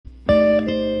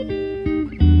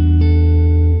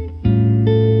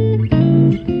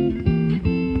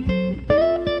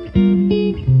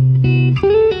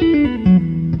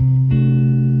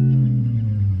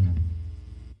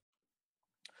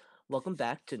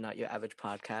back to Not Your Average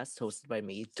Podcast, hosted by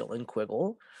me, Dylan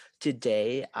Quiggle.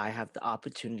 Today, I have the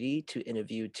opportunity to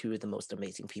interview two of the most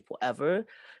amazing people ever.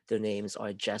 Their names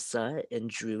are Jessa and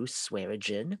Drew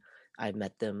Swearigan. I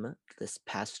met them this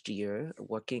past year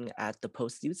working at the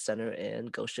Post Youth Center in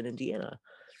Goshen, Indiana.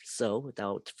 So,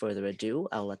 without further ado,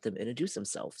 I'll let them introduce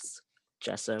themselves.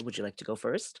 Jessa, would you like to go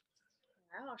first?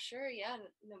 Oh, sure. Yeah,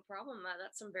 no problem.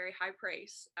 That's some very high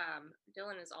praise.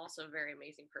 Dylan is also a very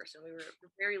amazing person. We were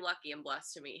very lucky and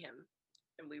blessed to meet him,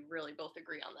 and we really both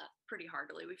agree on that pretty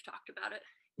heartily. We've talked about it.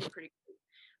 He's pretty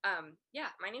great. Yeah,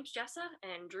 my name's Jessa,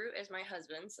 and Drew is my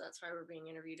husband, so that's why we're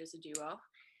being interviewed as a duo.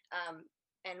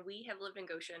 And we have lived in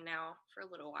Goshen now for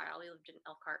a little while. We lived in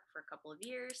Elkhart for a couple of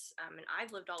years, and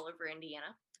I've lived all over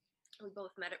Indiana. We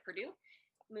both met at Purdue,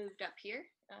 moved up here.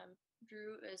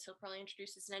 Drew, as he'll probably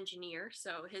introduce, is an engineer,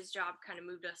 so his job kind of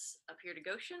moved us up here to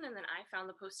Goshen, and then I found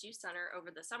the Post Youth Center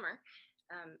over the summer,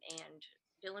 and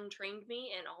Dylan trained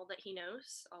me in all that he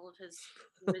knows, all of his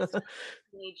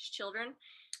teenage children,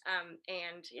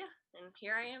 and yeah, and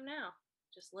here I am now,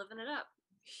 just living it up.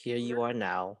 Here you are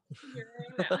now. Here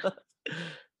I am now.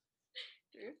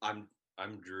 Drew?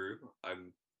 I'm Drew.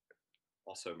 I'm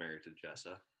also married to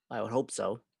Jessa. I would hope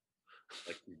so.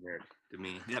 Like he's married to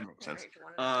me. That makes sense. Married to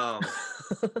one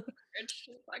another.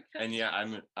 And yeah,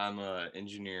 I'm a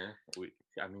engineer.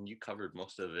 You covered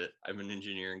most of it. I'm an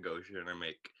engineer in Goshen, and I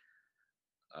make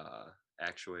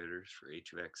actuators for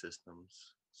HVAC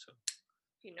systems. So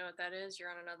if you know what that is, you're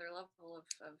on another level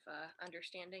of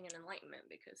understanding and enlightenment,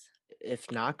 because If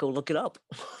not, go look it up.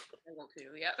 level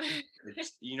 2, yep.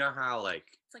 it's, you know how like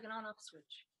It's like an on-off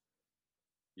switch.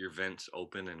 your vents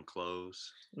open and close.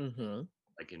 Mm-hmm.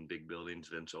 Like in big buildings,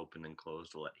 vents open and close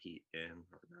to let heat in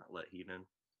or not let heat in.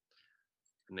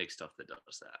 I make stuff that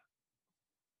does that.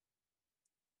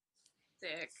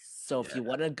 Sick. So if you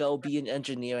want to go be an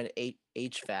engineer in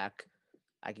HVAC,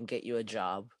 I can get you a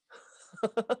job.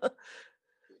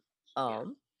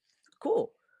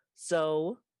 Cool.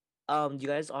 So, you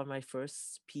guys are my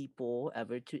first people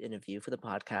ever to interview for the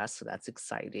podcast, so that's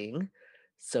exciting.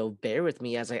 So bear with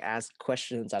me as I ask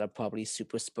questions that are probably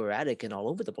super sporadic and all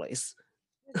over the place.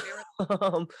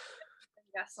 um,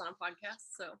 Guests on a podcast,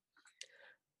 so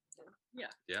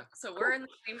Yeah. So we're in the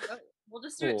same boat. We'll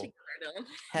just do it Cool. together, Dylan.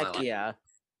 Heck yeah.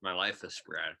 My life is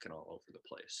sporadic and all over the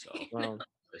place, so Well,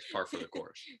 it's par for the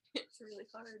course. It's really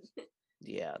hard.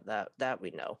 yeah, that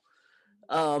we know.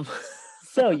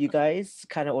 So you guys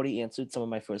kind of already answered some of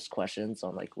my first questions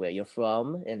on like where you're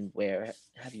from and where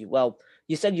have you. Well,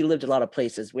 you said you lived a lot of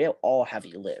places. Where all have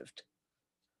you lived?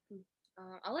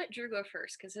 I'll let Drew go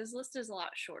first because his list is a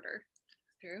lot shorter.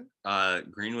 Drew?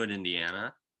 Greenwood,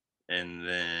 Indiana, and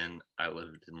then I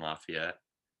lived in Lafayette,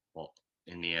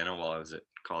 Indiana, while I was at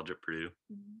college at Purdue.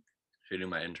 I did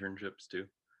my internships too,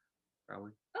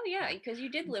 probably. Oh yeah, because you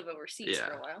did live overseas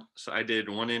for a while. So I did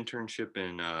one internship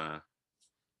in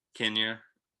Kenya,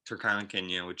 Turkana,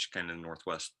 Kenya, which is kind of the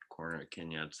northwest corner of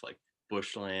Kenya. It's like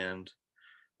bushland,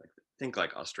 think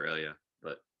like Australia,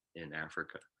 but in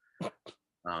Africa.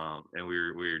 And we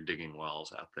were digging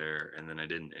wells out there, and then I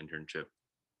did an internship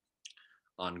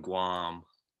on Guam,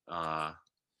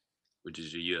 which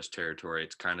is a U.S. territory.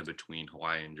 It's kind of between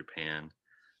Hawaii and Japan.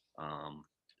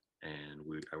 And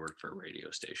I worked for a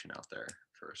radio station out there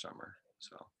for a summer.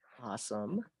 So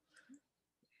Awesome.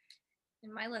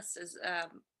 And my list is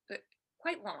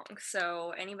quite long.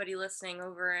 So anybody listening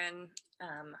over in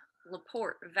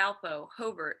LaPorte, Valpo,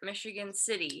 Hobart, Michigan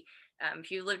City,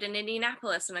 if you lived in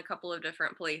Indianapolis and a couple of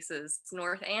different places,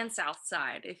 north and south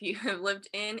side, if you have lived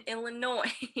in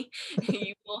Illinois,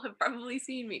 you will have probably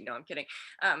seen me. No, I'm kidding.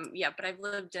 But I've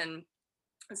lived in,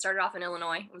 I started off in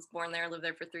Illinois, was born there, lived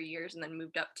there for 3 years, and then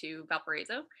moved up to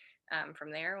Valparaiso.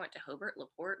 From there, went to Hobart,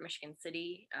 LaPorte, Michigan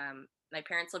City. My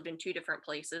parents lived in 2 different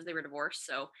places. They were divorced,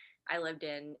 so I lived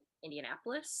in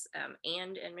Indianapolis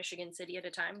and in Michigan City at a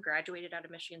time, graduated out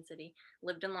of Michigan City,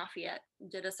 lived in Lafayette,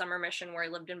 did a summer mission where I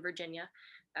lived in Virginia,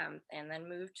 and then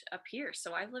moved up here.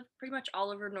 So I've lived pretty much all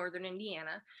over northern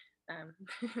Indiana.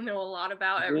 Know a lot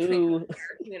about everything.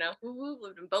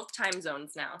 Lived in both time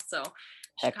zones now. So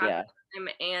Heck Chicago yeah. time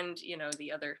and,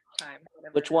 the other time.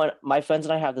 Whatever. Which one? My friends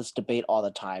and I have this debate all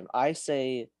the time. I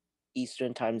say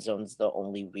Eastern time zone's the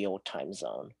only real time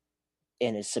zone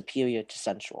and is superior to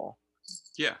Central.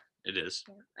 Yeah, it is.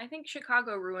 I think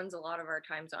Chicago ruins a lot of our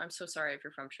time zone. I'm so sorry if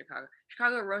you're from Chicago.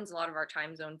 Chicago ruins a lot of our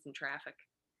time zones and traffic.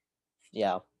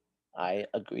 Yeah, I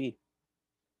agree.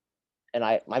 And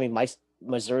I mean, my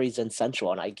Missouri's in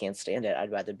Central, and I can't stand it.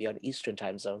 I'd rather be on Eastern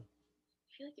time zone.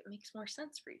 I feel like it makes more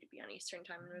sense for you to be on Eastern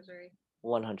time in Missouri.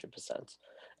 100%.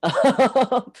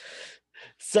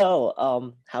 So,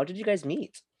 how did you guys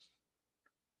meet?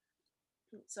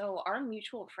 So our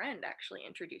mutual friend actually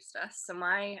introduced us. So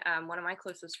my one of my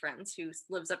closest friends who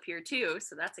lives up here too,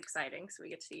 so that's exciting. So we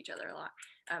get to see each other a lot.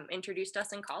 Introduced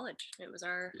us in college. It was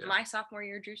Yeah. my sophomore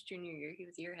year, Drew's junior year. He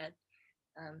was a year ahead.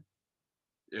 Um,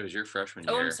 It was your freshman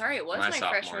oh, year. I'm sorry, it was my my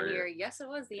sophomore freshman year. year. Yes, it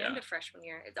was the end Yeah. of freshman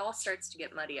year. It all starts to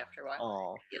get muddy after a while.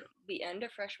 Oh, The end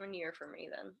of freshman year for me.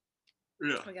 Then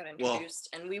Yeah. we got Well, introduced,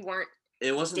 and we weren't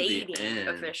it wasn't dating the end.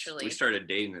 officially. We started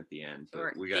dating at the end, We but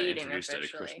weren't we got dating introduced at a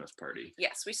officially. Christmas party.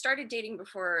 Yes, we started dating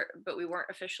before, but we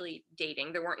weren't officially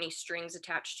dating. There weren't any strings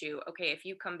attached to, okay, if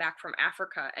you come back from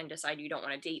Africa and decide you don't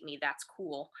want to date me, that's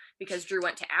cool. Because Drew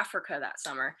went to Africa that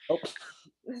summer. oh,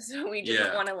 So we didn't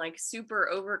Yeah. want to like super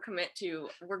overcommit to,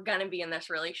 we're going to be in this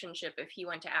relationship if he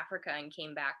went to Africa and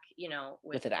came back,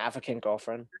 with an African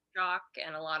girlfriend. shock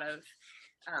and a lot of,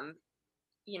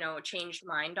 changed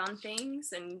mind on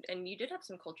things. And you did have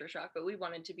some culture shock, but we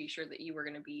wanted to be sure that you were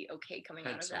going to be okay coming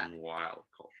out Had of that. some wild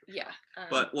culture. Yeah.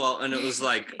 But and it was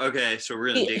like, okay, so we're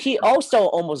gonna date. He also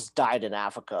almost died in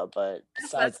Africa, but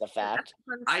besides the That's fact,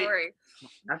 a fun story.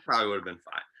 That probably would have been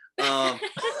fine.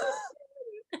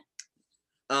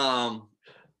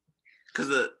 Because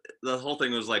the whole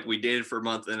thing was like we dated for a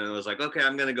month, and it was like, okay,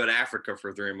 I'm gonna go to Africa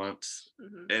for 3 months,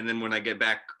 and then when I get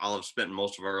back, I'll have spent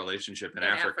most of our relationship in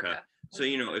Africa. So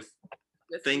if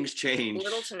With things change,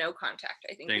 little to no contact,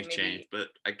 I think things change. But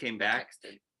I came back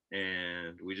texted.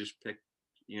 and we just picked,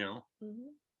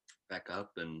 back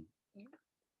up and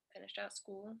Finished out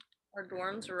school. Our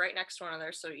dorms were right next to one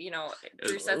another, so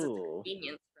Drew says it's a ooh,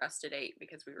 convenience for us to date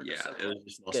because we were just so it close. was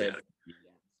just mostly Good. out of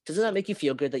convenience. doesn't that make you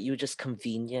feel good that you were just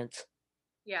convenient?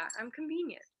 Yeah, I'm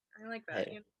convenient. I like that.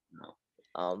 Hey.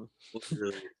 No.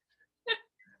 Really,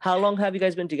 How long have you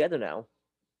guys been together now?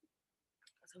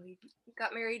 So we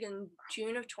got married in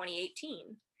June of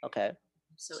 2018. Okay,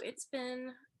 So it's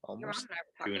been. Your mom almost. and I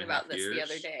were talking about this the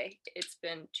other day. It's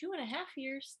been 2.5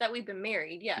 years that we've been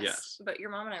married. Yes. But your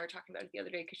mom and I were talking about it the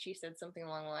other day because she said something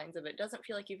along the lines of, "It doesn't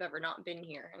feel like you've ever not been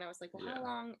here." And I was like, "Well, how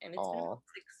long?" And it's been about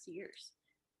 6 years.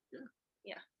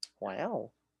 Yeah.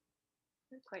 Wow.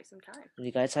 Quite some time.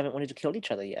 You guys haven't wanted to kill each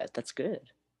other yet. That's good.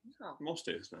 No. most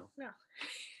days now. No.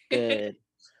 Good.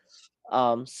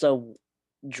 So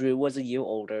Drew was a year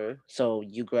older. So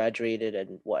you graduated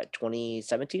in what,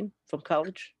 2017 from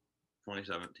college?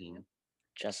 2017.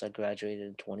 Jessa graduated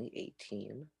in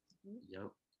 2018. Yep.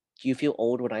 Do you feel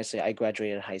old when I say I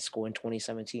graduated high school in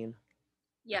 2017?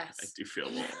 Yes. I do feel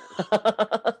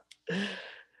old.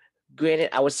 Granted,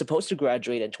 I was supposed to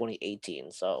graduate in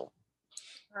 2018, so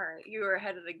All right, you were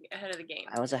ahead of the game.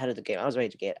 I was ahead of the game. I was ready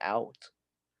to get out.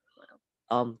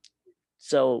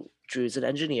 So Drew's an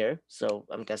engineer, so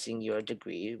I'm guessing your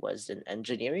degree was in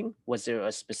engineering. Was there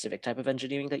a specific type of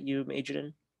engineering that you majored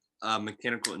in?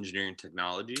 Mechanical engineering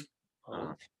technology.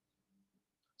 Oh,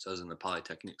 So I was in the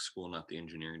Polytechnic school, not the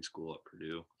engineering school at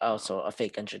Purdue. so a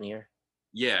fake engineer.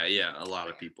 Yeah. A lot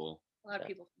of people. A lot of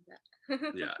people think that.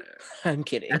 Yeah. I'm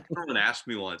kidding. Someone asked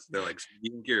me once, they're like, "Do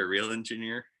you think you're a real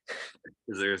engineer?"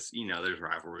 Because there's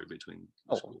rivalry between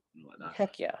the schools and whatnot.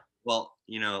 Heck yeah. Well,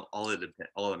 all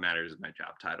that matters is my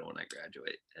job title when I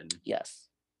graduate, and Yes.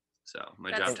 so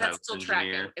my job title That's is still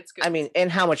engineer. tracking. It's good. I mean,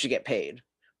 and how much you get paid.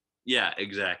 Yeah,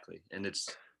 exactly. And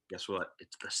guess what?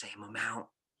 It's the same amount.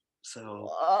 So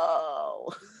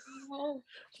Whoa.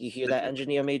 You hear that,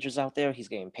 engineer majors out there? He's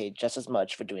getting paid just as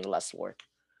much for doing less work.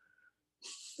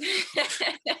 I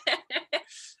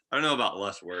don't know about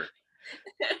less work.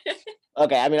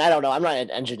 Okay, I mean, I don't know. I'm not in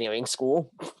engineering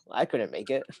school. I couldn't make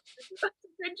it.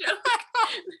 Good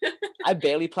joke. I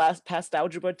barely passed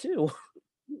algebra too.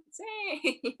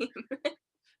 Same.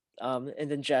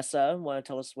 And then Jessa, want to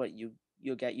tell us what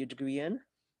you'll get your degree in?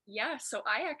 Yeah, so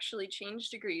I actually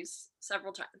changed degrees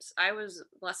several times. I was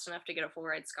blessed enough to get a full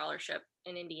ride scholarship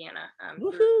in Indiana through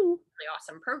a Woohoo! really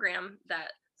awesome program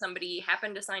that somebody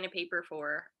happened to sign a paper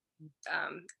for.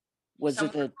 Was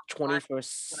it someone the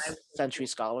 21st Century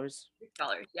Scholars?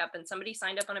 Scholars, yep, and somebody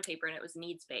signed up on a paper and it was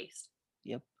needs based.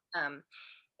 Yep.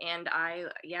 And I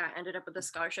ended up with a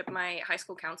scholarship. My high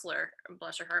school counselor,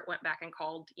 bless her heart, went back and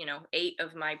called 8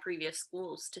 of my previous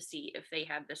schools to see if they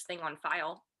had this thing on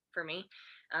file for me.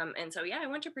 And so I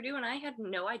went to Purdue and I had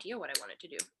no idea what I wanted to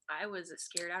do. I was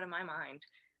scared out of my mind,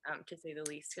 to say the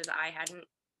least, because I hadn't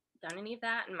done any of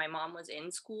that, and my mom was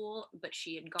in school, but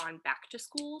she had gone back to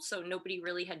school, so nobody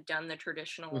really had done the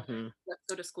traditional let's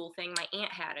go to school thing. My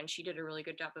aunt had, and she did a really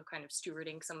good job of kind of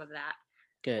stewarding some of that.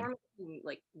 Good.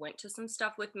 Like went to some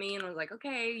stuff with me and was like,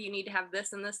 okay, you need to have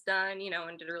this and this done,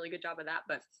 and did a really good job of that.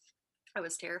 But I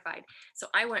was terrified, so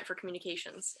I went for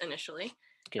communications initially.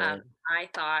 Good. I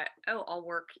thought, oh, I'll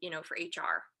work, for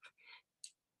HR.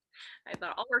 I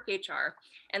thought I'll work HR.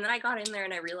 And then I got in there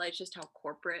and I realized just how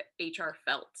corporate HR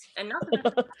felt. And not that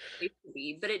that's a bad place to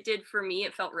be, but it did for me.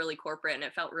 It felt really corporate and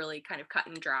it felt really kind of cut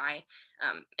and dry.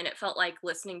 And it felt like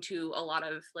listening to a lot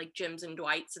of like Jims and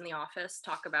Dwights in the office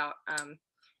talk about,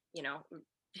 you know,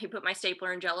 he put my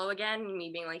stapler in Jello again. Me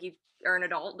being like, you are an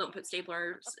adult, don't put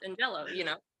staplers in Jello, you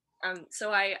know.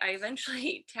 So I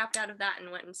eventually tapped out of that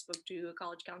and went and spoke to a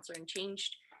college counselor and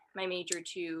changed my major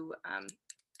to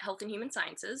health and human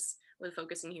sciences with a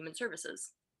focus in human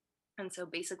services. And so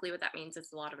basically, what that means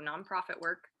is a lot of nonprofit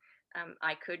work.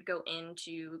 I could go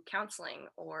into counseling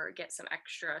or get some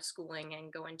extra schooling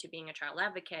and go into being a child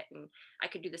advocate. And I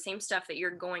could do the same stuff that you're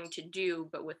going to do,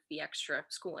 but with the extra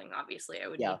schooling. Obviously, I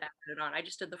would Yeah, need that added on. I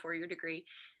just did the 4-year degree.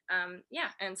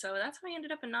 Yeah. And so that's how I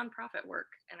ended up in nonprofit work.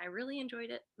 And I really enjoyed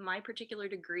it. My particular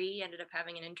degree ended up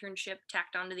having an internship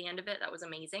tacked onto the end of it. That was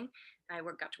amazing.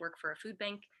 Got to work for a food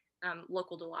bank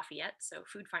local to Lafayette. So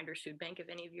Food Finders Food Bank, if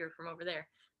any of you are from over there.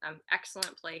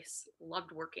 Excellent place.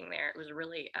 Loved working there. It was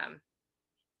really, I know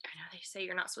they say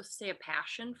you're not supposed to say a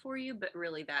passion for you, but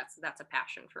really that's a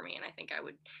passion for me. And I think I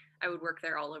would work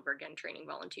there all over again, training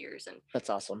volunteers and that's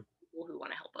awesome. people who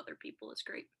want to help other people is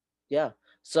great. Yeah.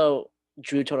 So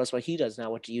Drew told us what he does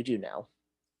now. What do you do now?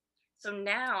 So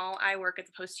now I work at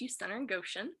the Post Youth Center in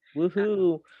Goshen.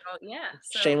 Woohoo! Yeah.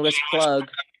 So Shameless plug.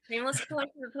 shameless plug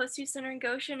for the Post Youth Center in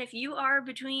Goshen. If you are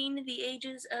between the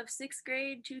ages of 6th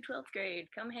grade to 12th grade,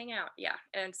 come hang out. Yeah,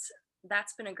 and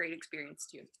that's been a great experience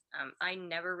too. I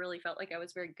never really felt like I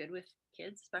was very good with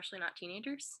kids, especially not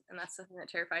teenagers, and that's something that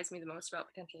terrifies me the most about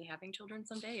potentially having children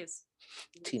someday is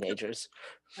Teenagers.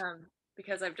 um,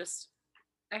 because I've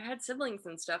had siblings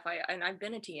and stuff. I've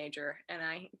been a teenager, and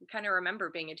I kind of remember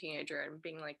being a teenager and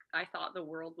being like, I thought the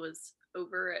world was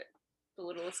over at the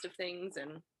littlest of things,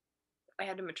 and I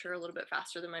had to mature a little bit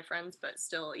faster than my friends, but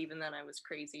still, even then, I was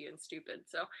crazy and stupid.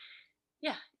 So,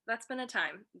 yeah, that's been a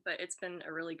time, but it's been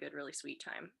a really good, really sweet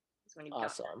time. Because when you've got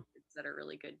Awesome. kids that are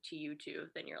really good to you too,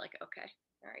 then you're like, okay,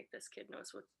 all right, this kid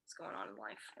knows what's going on in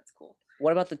life. That's cool.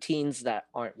 What about the teens that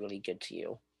aren't really good to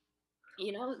you?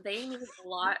 You know, they need a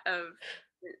lot of.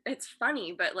 It's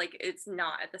funny, but like it's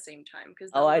not at the same time because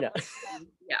Oh, I know.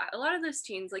 yeah, a lot of those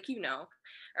teens, like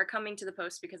are coming to the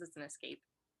post because it's an escape.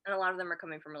 And a lot of them are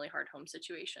coming from really hard home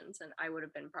situations. And I would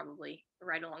have been probably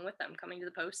right along with them, coming to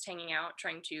the post, hanging out,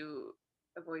 trying to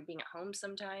avoid being at home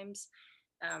sometimes.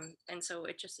 And so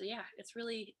it just, yeah, it's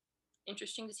really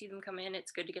interesting to see them come in.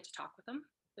 It's good to get to talk with them.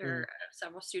 There Mm, are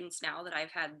several students now that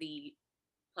I've had the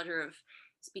pleasure of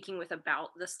speaking with about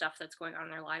the stuff that's going on in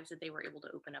their lives that they were able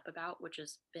to open up about, which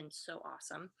has been so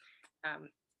awesome. Um,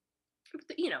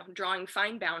 drawing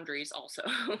fine boundaries also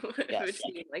yes.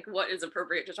 between like what is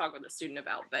appropriate to talk with a student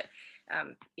about. But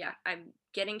yeah, I'm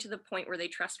getting to the point where they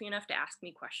trust me enough to ask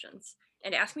me questions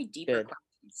and ask me deeper Good.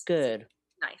 questions. So Good.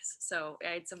 nice. So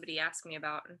I had somebody ask me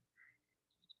about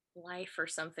life or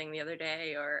something the other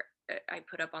day, or I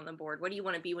put up on the board, what do you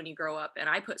want to be when you grow up? And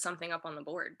I put something up on the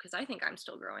board because I think I'm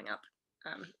still growing up.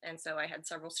 And so I had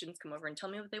several students come over and tell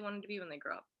me what they wanted to be when they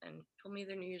grow up and told me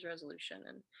their New Year's resolution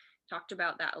and talked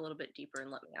about that a little bit deeper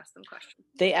and let me ask them questions.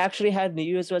 They actually had New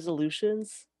Year's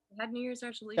resolutions. I had New Year's That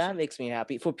resolution. makes me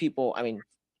happy. For people, I mean,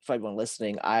 for everyone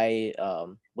listening, I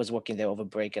was working there over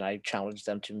break and I challenged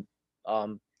them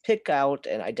to pick out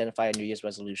and identify a New Year's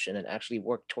resolution and actually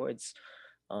work towards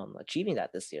achieving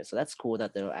that this year. So that's cool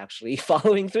that they're actually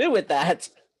following through with that.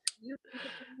 You hit the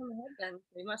nail on the head then.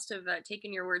 They must have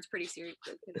taken your words pretty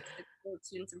seriously because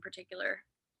students in particular,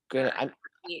 Granted,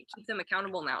 keep them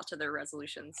accountable now to their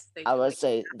resolutions. They I feel would like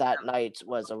say that night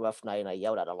was a rough night and I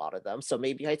yelled at a lot of them. So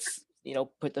maybe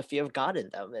put the fear of God in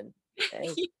them and hey.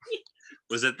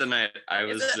 Was it the night I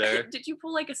Is was there? did you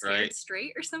pull like a stand Right.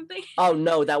 straight or something? Oh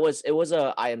no, it was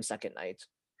a I am second night.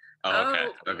 Oh, okay.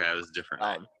 Oh, Okay, it was a different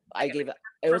night. I Okay, gave but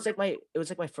it was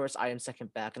like my first I am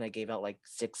second back and I gave out like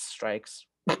 6 strikes.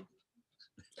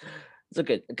 It's a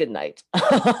good night.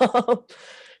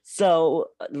 So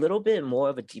a little bit more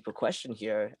of a deeper question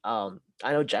here. I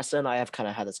know Jessa and I have kind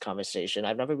of had this conversation.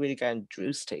 I've never really gotten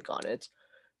Drew's take on it.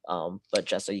 But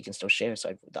Jessa, you can still share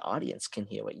so the audience can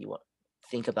hear what you want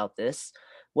think about this.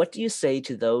 What do you say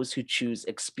to those who choose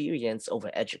experience over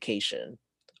education?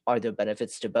 Are there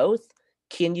benefits to both?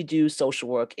 Can you do social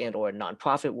work and or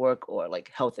nonprofit work or like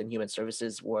health and human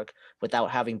services work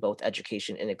without having both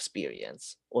education and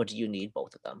experience? Or do you need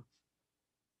both of them?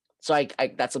 So I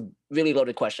that's a really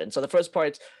loaded question. So the first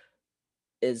part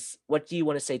is what do you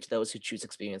want to say to those who choose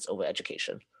experience over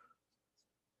education?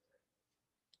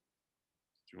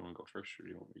 Do you want to go first, or do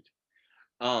you want me to?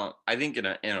 I think in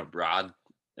a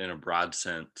broad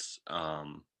sense, I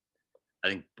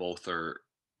think both are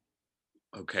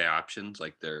okay options.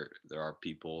 Like there are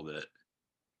people that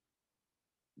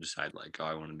decide like, oh,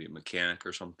 I want to be a mechanic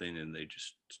or something, and they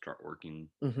just start working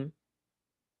Hmm.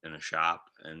 in a shop,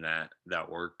 and that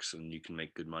works, and you can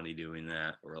make good money doing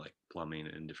that, or like plumbing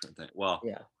and different things. Well,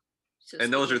 Yeah. So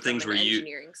and those are speaking from things an where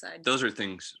engineering side.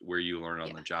 you learn on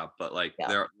Yeah. the job. But like Yeah.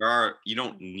 there are, you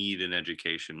don't need an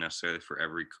education necessarily for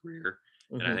every career,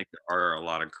 and I Hmm. think there are a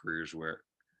lot of careers where,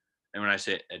 and when I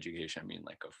say education, I mean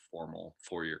like a formal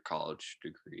 4-year college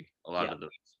degree. A lot Yeah. of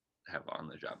those have on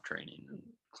the job training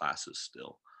and classes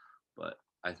still. But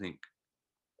I think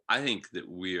that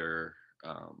we are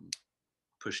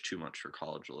pushed too much for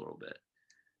college a little bit,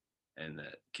 and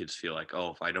that kids feel like,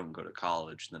 oh, if I don't go to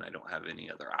college, then I don't have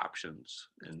any other options.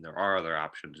 And there are other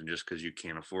options, and just because you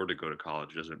can't afford to go to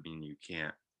college doesn't mean you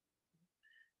can't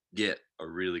get a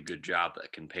really good job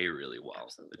that can pay really well.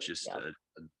 Absolutely. It's just Yeah.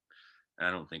 I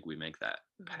don't think we make that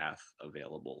Mhm. path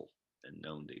available and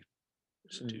known to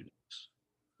students.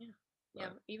 Yeah. Yeah.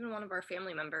 But Even one of our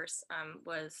family members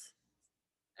was,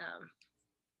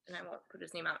 and I won't put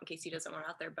his name out in case he doesn't want it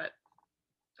out there, but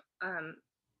um,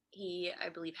 he, I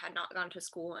believe, had not gone to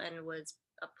school and was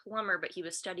a plumber, but he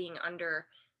was studying under,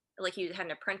 like, he had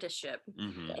an apprenticeship,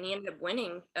 mhm. and he ended up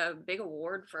winning a big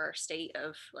award for our state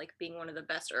of like being one of the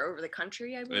best, or over the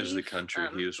country, I As the believe. country,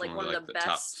 he was Like one of one of like the the top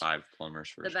best, 5 plumbers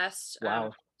for the best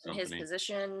Wow. in his company.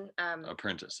 position,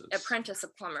 Apprentices. apprentice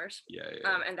of plumbers. Yeah,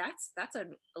 yeah. And that's a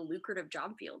lucrative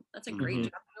job field. That's a Mhm. great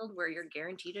job field where you're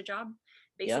guaranteed a job,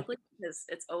 Yeah. basically,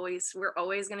 because we're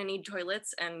always going to need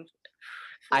toilets, and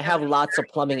if we I have any lots of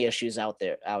dirt- plumbing issues out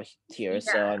here.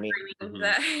 So I mean, I mean Mhm.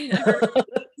 that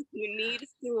everybody you need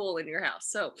fuel in your house.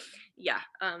 So yeah,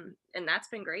 and that's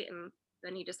been great. And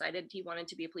then he decided he wanted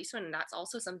to be a policeman, and that's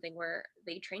also something where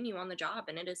they train you on the job,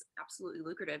 and it is absolutely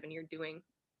lucrative, and you're doing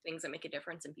things that make a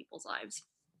difference in people's lives.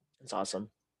 it's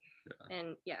awesome.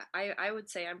 And yeah, I would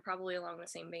say I'm probably along the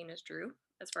same vein as Drew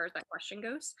as far as that question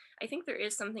goes. I think there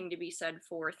is something to be said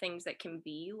for things that can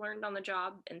be learned on the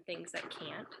job and things that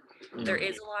can't. There Mhm.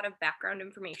 is a lot of background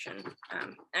information.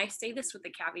 And I say this with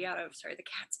the caveat of, sorry, the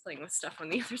cat's playing with stuff on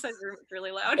the other side of the room. It's really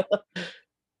loud.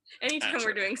 Anytime That's we're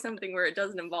right. doing something where it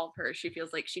doesn't involve her, she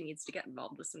feels like she needs to get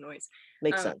involved with some noise.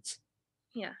 Makes Um, sense.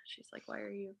 yeah, she's like, why are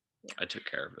you? I took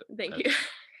care of it. Thank you.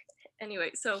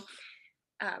 Anyway, so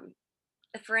um,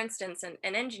 for instance, an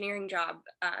engineering job,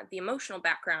 the emotional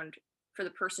background for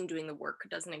the person doing the work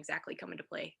doesn't exactly come into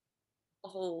play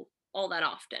all that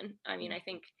often. I mean, I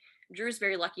think Drew's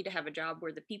very lucky to have a job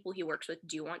where the people he works with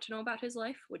do want to know about his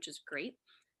life, which is great.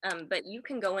 But you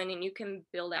can go in and you can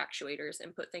build actuators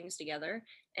and put things together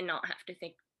and not have to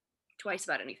think twice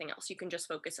about anything else. You can just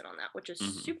focus in on that, which is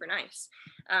Mhm. super nice.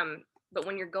 But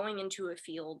when you're going into a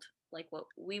field like what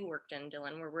we worked in,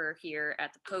 Dylan, where we're here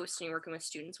at the post and you're working with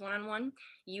students one-on-one,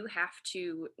 you have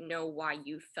to know why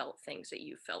you felt things that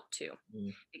you felt too,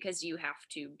 Mm. because you have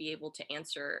to be able to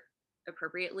answer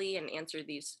appropriately and answer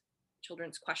these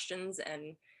children's questions,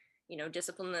 and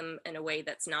discipline them in a way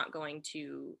that's not going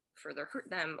to further hurt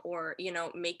them, or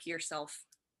make yourself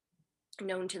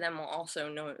known to them, while also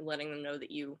letting them know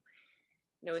that you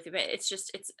with the it's just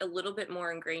it's a little bit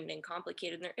more ingrained and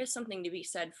complicated. And there is something to be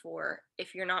said for,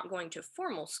 if you're not going to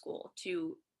formal school,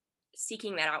 to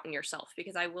seeking that out in yourself,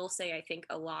 because I will say I think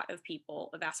a lot of people,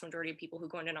 a vast majority of people who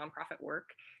go into nonprofit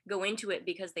work, go into it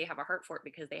because they have a heart for it,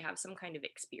 because they have some kind of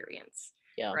experience,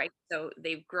 Yeah. right? So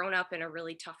they've grown up in a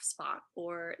really tough spot,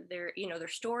 or their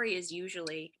story is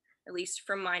usually, at least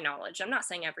from my knowledge, I'm not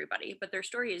saying everybody, but their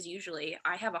story is usually,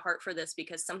 I have a heart for this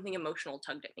because something emotional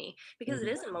tugged at me, because it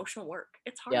Mhm. is emotional work.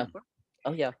 It's Yeah. hard work.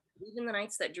 Oh yeah. Even the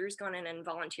nights that Drew's gone in and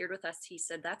volunteered with us, he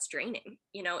said that's draining.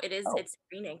 Oh, It's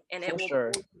draining, and it for will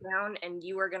sure. pull you down, and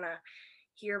you are gonna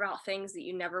hear about things that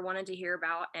you never wanted to hear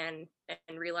about, and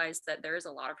realize that there is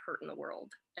a lot of hurt in the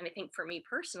world. And I think for me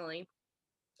personally,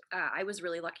 I was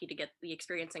really lucky to get the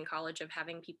experience in college of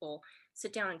having people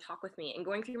sit down and talk with me, and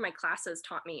going through my classes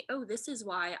taught me, oh, this is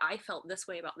why I felt this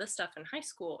way about this stuff in high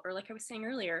school. Or like I was saying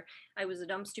earlier, I was a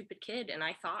dumb, stupid kid and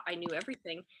I thought I knew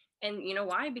everything. And you know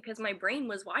why? Because my brain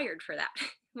was wired for that.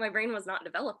 My brain was not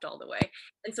developed all the way.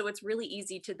 And so it's really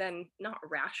easy to then not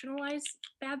rationalize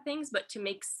bad things, but to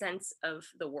make sense of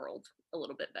the world a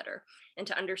little bit better, and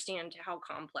to understand how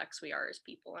complex we are as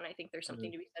people. And I think there's something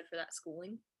Mhm. to be said for that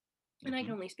schooling. And I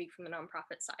can Mhm. only speak from the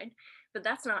nonprofit side, but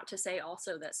that's not to say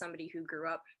also that somebody who grew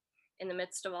up in the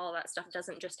midst of all that stuff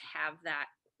doesn't just have that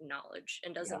knowledge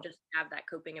and Yeah. doesn't just have that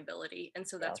coping ability. And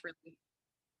so Yeah. that's really,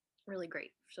 really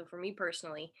great. So for me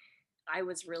personally, I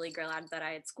was really glad that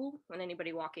I had school, and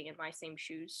anybody walking in my same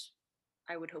shoes,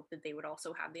 I would hope that they would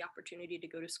also have the opportunity to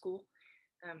go to school.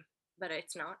 Um, but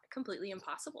it's not completely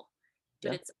impossible. But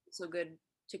Yeah. it's also good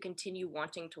to continue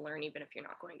wanting to learn even if you're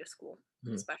not going to school,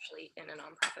 Mhm. especially in a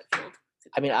nonprofit field.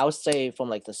 I mean, I would say from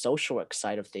like the social work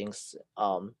side of things,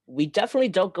 we definitely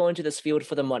don't go into this field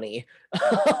for the money.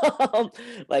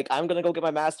 Like, I'm gonna go get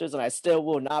my master's, and I still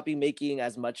will not be making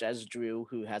as much as Drew,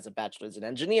 who has a bachelor's in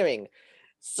engineering.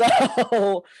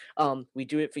 So, we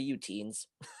do it for you, teens.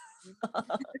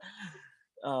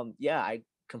 Yeah, I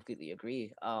completely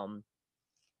agree.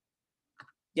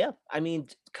 Yeah, I mean,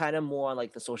 kind of more on,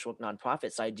 like the social work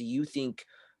nonprofit side. Do you think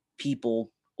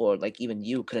people, or like even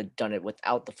you, could have done it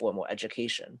without the formal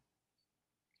education?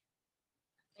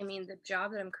 I mean, the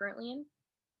job that I'm currently in,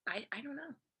 I don't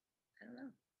know. I don't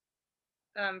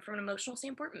know. From an emotional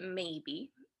standpoint,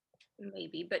 maybe,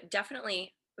 but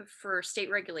definitely for state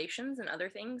regulations and other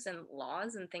things and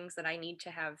laws and things that I need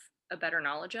to have a better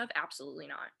knowledge of, absolutely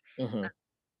not. Hmm.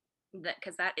 That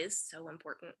because that is so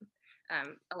important.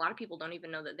 A lot of people don't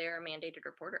even know that they're a mandated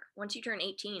reporter. Once you turn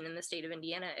 18 in the state of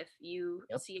Indiana, if you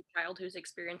Yep. see a child who's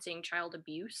experiencing child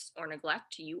abuse or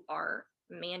neglect, you are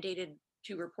mandated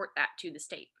to report that to the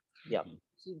state. Yep. Mhm.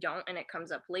 If you don't and it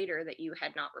comes up later that you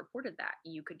had not reported that,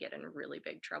 you could get in really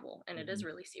big trouble. And it is Mhm.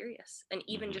 really serious. And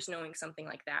even Mhm. just knowing something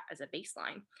like that as a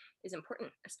baseline is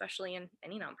important, especially in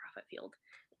any nonprofit field.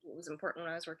 It was important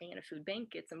when I was working at a food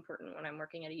bank. It's important when I'm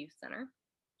working at a youth center.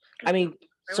 I It's mean, important when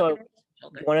I work so at a you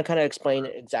shelter. want to kind of explain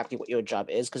exactly what your job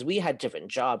is? Because we had different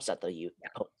jobs at the youth Yeah.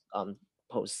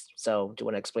 post. So do you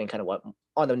want to explain kind of what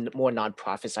on the more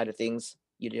nonprofit side of things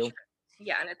you do? Sure.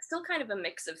 Yeah, and it's still kind of a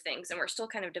mix of things, and we're still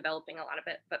kind of developing a lot of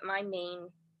it. But my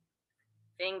main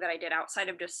thing that I did outside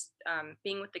of just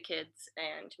being with the kids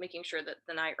and making sure that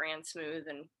the night ran smooth,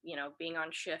 and being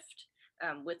on shift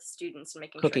with students and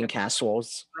making sure Cooking that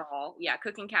casseroles. we're all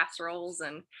cooking casseroles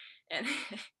and and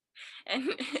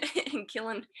and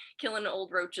killing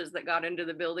old roaches that got into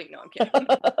the building. No, I'm kidding.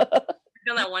 I've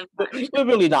done that one time. We're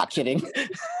really not kidding.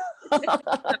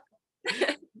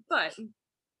 But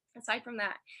aside from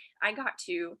that, I got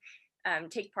to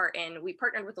take part in, we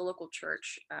partnered with a local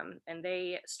church, and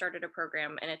they started a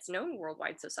program, and it's known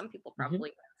worldwide. So some people Mhm. probably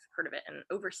have heard of it, and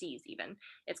overseas even.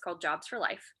 It's called Jobs for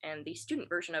Life, and the student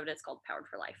version of it is called Powered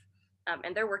for Life.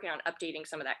 And they're working on updating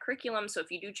some of that curriculum. So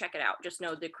if you do check it out, just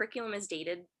know the curriculum is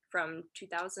dated from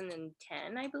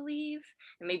 2010, I believe,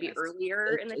 and maybe Yes,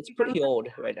 earlier in the it's 2000s. pretty old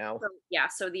right now. So yeah,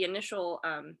 so the initial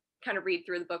kind of read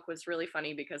through the book was really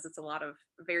funny because it's a lot of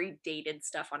very dated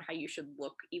stuff on how you should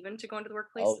look even to go into the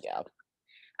workplace. Oh yeah.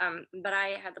 But I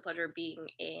had the pleasure of being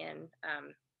an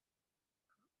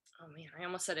oh man, I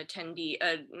almost said attendee,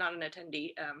 not an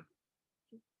attendee.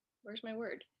 Where's my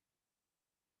word?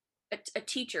 A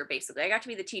teacher, basically. I got to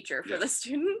be the teacher for Yeah. the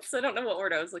students. I don't know what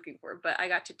word I was looking for, but I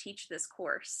got to teach this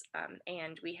course,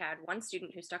 and we had one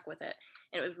student who stuck with it,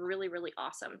 and it was really, really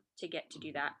awesome to get to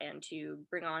do that and to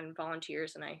bring on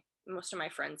volunteers. And I, most of my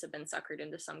friends have been suckered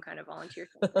into some kind of volunteer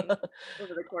something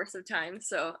over the course of time.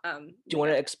 So Do you we want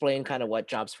to got explain kind of what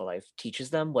Jobs for Life teaches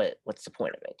them? What's the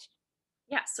point of it?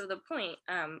 yeah. So the point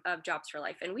of Jobs for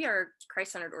Life, and we are a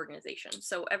Christ-centered organization,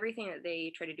 so everything that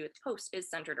they try to do at the post is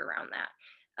centered around that.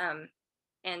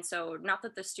 And so, not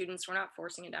that the students, we're not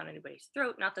forcing it down anybody's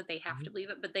throat, not that they have Mhm. to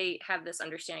believe it, but they have this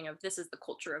understanding of this is the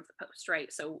culture of the post,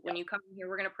 right? So, Yeah. when you come in here,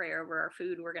 we're going to pray over our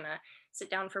food, we're going to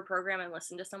sit down for a program and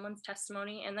listen to someone's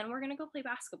testimony, and then we're going to go play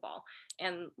basketball,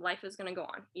 and life is going to go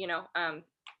on.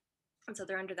 And so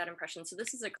they're under that impression. So,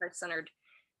 this is a Christ centered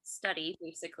study,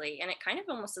 basically, and it kind of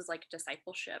almost is like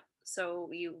discipleship. So,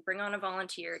 you bring on a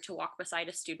volunteer to walk beside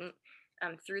a student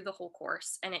through the whole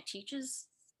course, and it teaches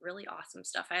really awesome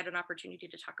stuff. I had an opportunity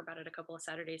to talk about it a couple of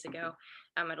Saturdays ago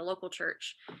at a local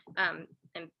church. And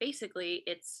basically,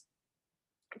 it's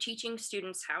teaching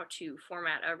students how to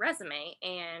format a resume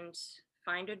and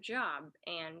find a job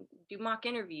and do mock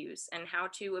interviews and how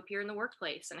to appear in the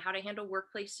workplace and how to handle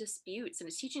workplace disputes. And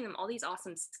it's teaching them all these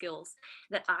awesome skills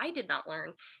that I did not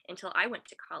learn until I went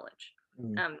to college.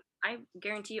 Mm. I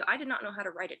guarantee you, I did not know how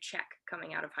to write a check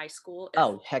coming out of high school. If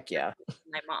Oh heck yeah.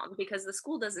 my mom, because the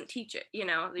school doesn't teach it, your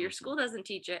Mhm. school doesn't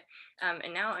teach it.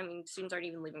 And now, I mean, students aren't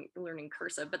even learning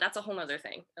cursive, but that's a whole nother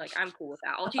thing. Like, I'm cool with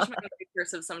that. I'll teach my kid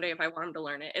cursive someday if I want them to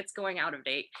learn it. It's going out of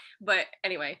date. But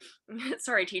anyway,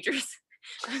 sorry, teachers.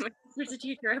 I'm a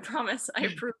teacher, I promise. I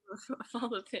approve of all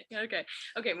the things.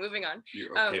 Okay, moving on.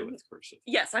 You're okay Um, with cursive.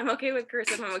 yes, I'm okay with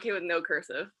cursive. I'm okay with no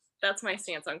cursive. That's my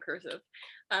stance on cursive.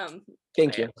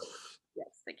 Thank Yeah, you.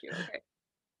 yes, thank you. Okay.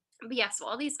 But yeah, so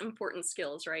all these important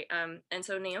skills, right? And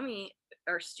so Naomi,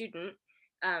 our student,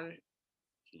 um,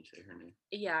 Can you say her name?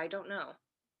 yeah, I don't know.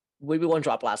 We won't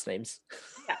drop last names.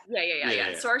 Yeah.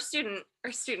 Yeah. So our student,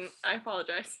 I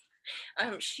apologize.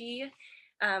 She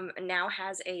now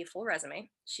has a full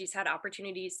resume. She's had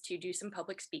opportunities to do some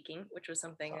public speaking, which was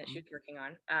something that she was working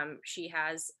on. She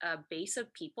has a base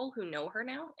of people who know her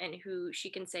now and who she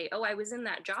can say, "Oh, I was in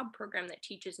that job program that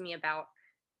teaches me about,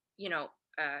 you know,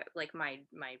 like my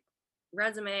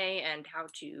resume and how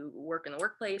to work in the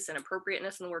workplace and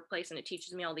appropriateness in the workplace, and it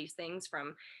teaches me all these things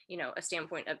from, a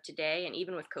standpoint of today. And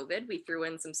even with COVID, we threw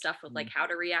in some stuff with like Mhm. how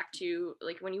to react to,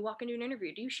 like, when you walk into an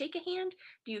interview, do you shake a hand,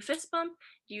 do you fist bump,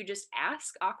 do you just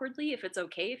ask awkwardly if it's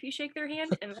okay if you shake their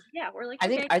hand? And yeah, we're like, I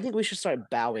think okay. I think we should start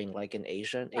bowing like in Yeah,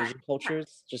 Asian yeah, I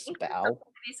cultures. Just think there's something bow.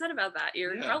 to be said about that.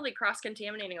 You're Yeah. probably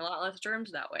cross-contaminating a lot less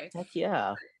germs that way. Heck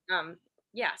yeah. um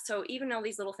yeah, so even all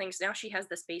these little things, now she has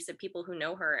this base of people who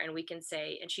know her, and we can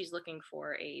say, and she's looking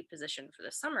for a position for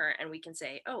the summer, and we can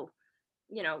say, oh,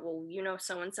 well,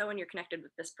 so and so, and you're connected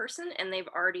with this person, and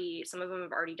some of them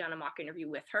have already done a mock interview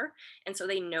with her, and so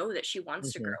they know that she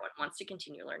wants to grow Mhm. and wants to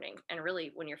continue learning. And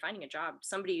really, when you're finding a job,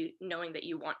 somebody knowing that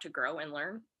you want to grow and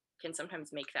learn can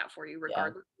sometimes make that for you, Yeah.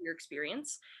 regardless of your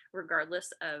experience,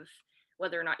 regardless of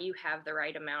whether or not you have the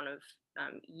right amount of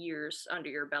years under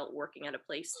your belt working at a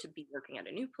place to be working at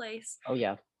a new place. Oh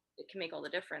yeah. It can make all the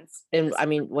difference. And I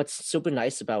mean, what's super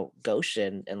nice about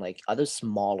Goshen and like other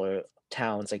smaller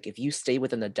towns, like if you stay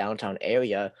within the downtown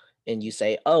area and you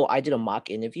say, "Oh, I did a mock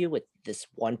interview with this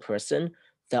one person,"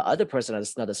 the other person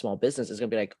at another small business is gonna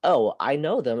be like, "Oh, I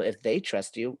know them. If they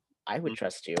trust you, I would Mhm.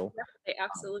 trust you." Yeah,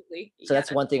 absolutely. So Yeah.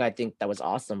 that's one thing I think that was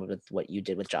awesome with what you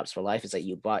did with Jobs for Life is that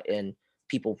you brought in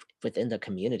people within the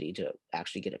community to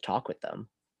actually get a talk with them.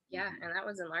 Yeah, Mhm. and that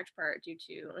was in large part due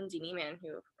to Lindsay Neiman,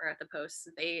 who were at the post.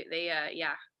 They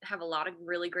yeah, have a lot of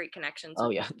really great connections Oh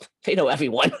with yeah, people. they know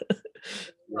everyone.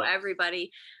 They know Yep.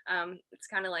 everybody. It's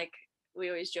kind of like we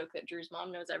always joke that Drew's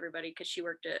mom knows everybody because she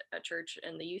worked at a church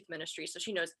in the youth ministry, so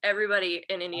she knows everybody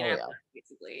in Oh yeah. Indianapolis.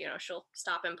 Basically, she'll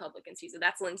stop in public and see. So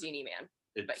that's Lindsay Neiman.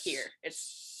 But here, It's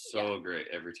it's yeah, so great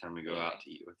every time we go anyway. out to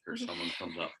eat with her. Someone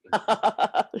comes up.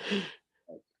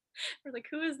 We're like,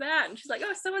 who is that? And she's like,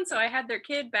 oh, so and so. I had their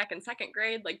kid back in second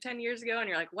grade, like 10 years ago. And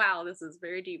you're like, wow, this is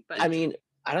very deep. But I mean,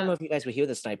 I don't uh, know if you guys were here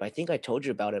this night, but I think I told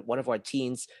you about it. One of our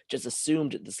teens just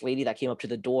assumed this lady that came up to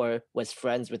the door was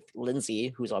friends with Lindsay,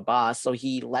 who's our boss. So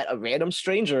he let a random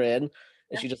stranger in,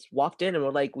 and yeah, she just walked in, and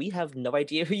we're like, "We have no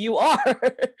idea who you are."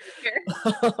 here,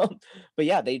 But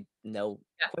yeah, they know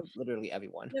yeah, quite literally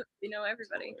everyone. yep, you know It's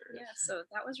everybody. Yeah, hilarious. so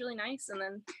that was really nice. And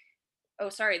then, oh,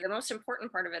 sorry, the most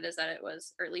important part of it is that it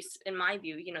was, or at least in my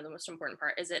view, the most important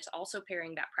part is it's also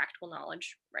pairing that practical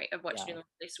knowledge, right, of what to do Yeah. in the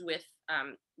place with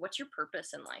what's your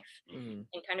purpose in life, Mhm. Mhm.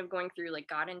 and kind of going through like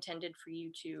God intended for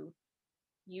you to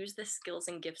use the skills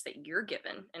and gifts that you're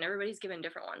given, and everybody's given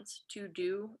different ones, to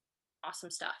do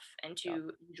awesome stuff and Yeah.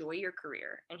 to enjoy your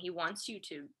career. And he wants you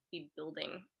to be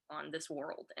building on this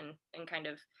world, and kind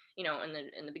of, in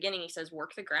the beginning he says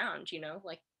work the ground,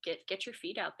 like get your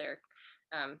feet out there,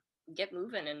 um, get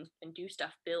moving, and do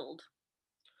stuff, build.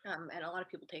 And a lot of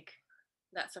people take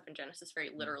that stuff in Genesis very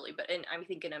Mm. literally, but I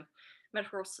think in a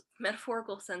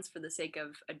metaphorical sense, for the sake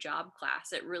of a job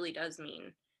class, it really does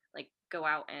mean like go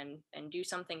out and do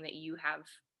something that you have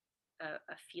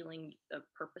a feeling of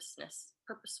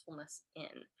purposefulness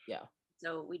in. Yeah.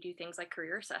 So we do things like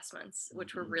career assessments,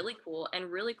 which were Mhm. really cool,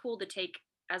 and really cool to take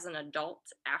as an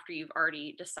adult after you've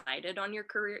already decided on your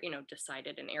career,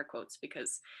 decided in air quotes,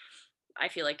 because I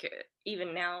feel like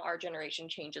even now our generation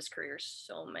changes careers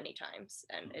so many times,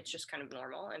 and it's just kind of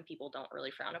normal, and people don't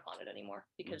really frown upon it anymore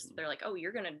because Mhm. they're like, oh,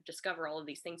 you're going to discover all of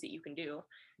these things that you can do,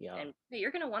 Yeah. and hey,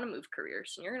 you're going to want to move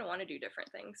careers, and you're going to want to do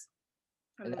different things.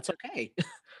 And And that's so okay.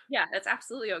 yeah, that's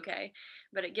absolutely okay.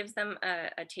 But it gives them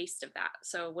a taste of that.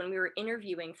 So when we were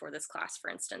interviewing for this class, for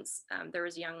instance, there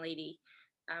was a young lady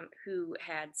who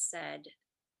had said,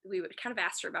 we would kind of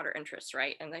asked her about her interests,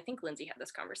 right? And I think Lindsay had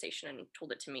this conversation and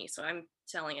told it to me. So I'm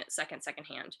telling it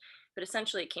secondhand. But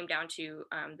essentially, it came down to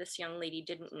this young lady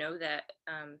didn't know that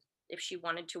if she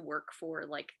wanted to work for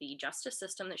like the justice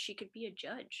system, that she could be a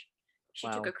judge. She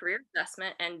took a Wow. career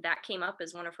assessment, and that came up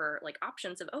as one of her like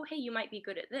options of, oh, hey, you might be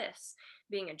good at this,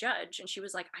 being a judge. And she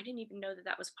was like, I didn't even know that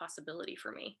that was a possibility for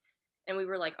me. And we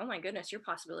were like, oh my goodness, your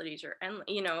possibilities are endless.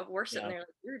 We're sitting Yeah. there like,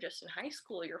 you're just in high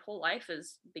school, your whole life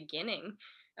is beginning.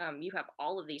 You have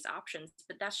all of these options.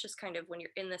 But that's just kind of when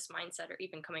you're in this mindset, or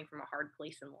even coming from a hard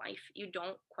place in life, you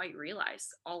don't quite realize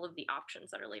all of the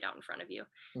options that are laid out in front of you.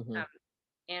 Mhm. um,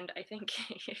 and I think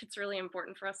it's really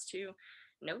important for us to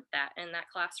note that, and that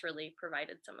class really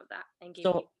provided some of that and gave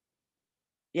So people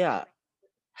yeah,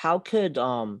 how could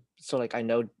so like I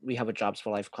know we have a Jobs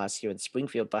for Life class here in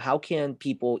Springfield, but how can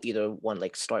people either one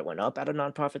like start one up at a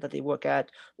nonprofit that they work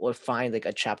at or find like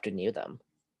a chapter near them?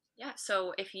 Yeah,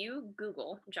 so if you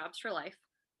Google Jobs for Life,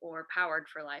 or Powered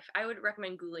for Life. I would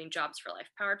recommend Googling Jobs for Life.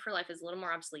 Powered for Life is a little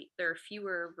more obsolete. There are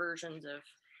fewer versions of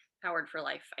Powered for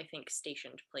Life, I think,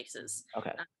 stationed places.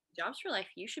 Okay. Jobs for Life,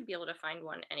 you should be able to find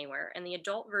one anywhere. And the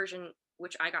adult version,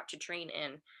 which I got to train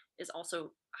in, is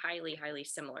also highly, highly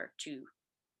similar to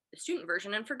the student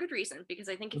version, and for good reason, because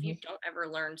I think if Hmm. you don't ever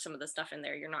learn some of the stuff in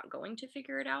there, you're not going to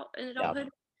figure it out in Yeah. adulthood.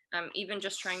 Even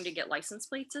just trying to get license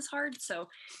plates is hard. So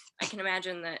I can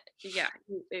imagine that, yeah,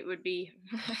 it would be,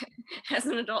 as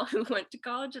an adult who went to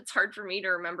college, it's hard for me to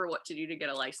remember what to do to get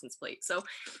a license plate. So,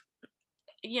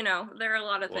 there are a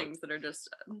lot of Well, things that are just,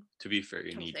 to be fair,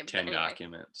 you can need say, but 10 anyway,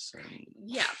 documents and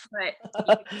yeah, but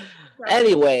you can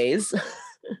Anyways.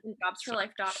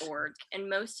 jobsforlife.org, and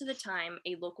most of the time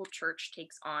a local church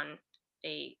takes on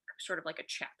a sort of like a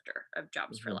chapter of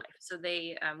Jobs for Mhm. Life. So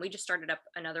we just started up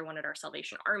another one at our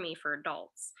Salvation Army for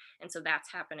adults, and so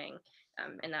that's happening,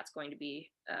 and that's going to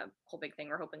be a whole big thing.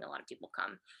 We're hoping a lot of people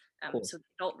come. Cool. So the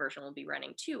adult version will be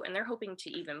running too, and they're hoping to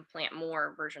even plant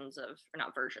more versions of, or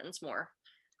not versions, more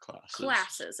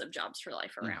classes of Jobs for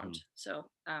Life around. So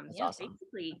That's yeah, awesome.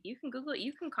 basically you can Google it.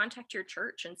 You can contact your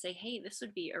church and say, hey, this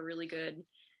would be a really good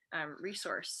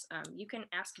resource. You can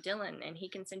ask Dylan and he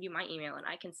can send you my email, and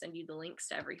I can send you the links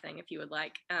to everything if you would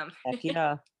like. Heck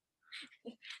yeah.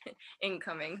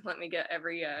 Incoming. Let me get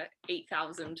every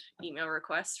 8,000 email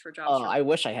requests for Jobs Oh, for I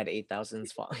wish I had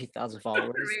 8,000 or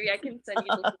followers. maybe I can send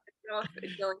you the link. I don't know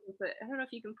if Dylan can I don't know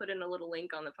if you can put in a little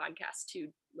link on the podcast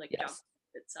to like Jobs Yes.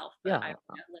 itself, but Yeah. I I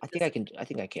link think this. I can. I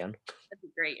think I can. That'd be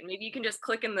great. And maybe you can just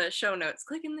click in the show notes.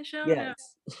 Click in the show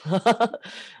notes. Yes.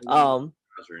 um.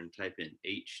 browser and type in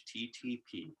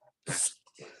HTTP.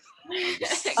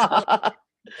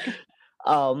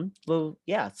 Well,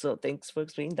 yeah. So thanks for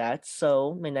explaining that.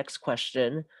 So my next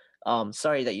question.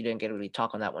 Sorry that you didn't get to really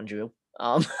talk on that one, Drew.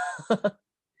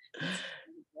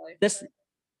 this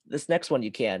this next one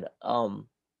you can.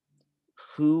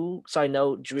 Who? So I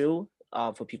know Drew.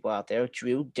 For people out there,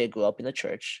 Drew did grow up in the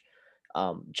church.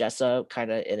 Jessa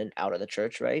kind of in and out of the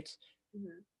church, right?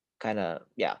 Mhm. Kind of,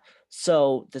 yeah.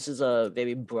 So this is a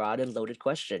very broad and loaded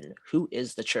question. Who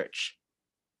is the church?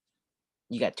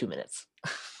 You got 2 minutes.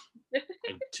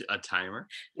 A timer.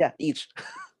 Yeah, each.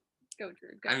 Go,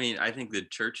 Drew. Go. I mean, I think the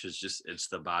church is it's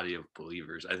the body of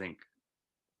believers. I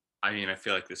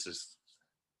feel like this is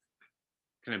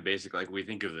kind of basic. Like we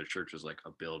think of the church as like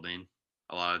a building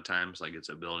a lot of times, like it's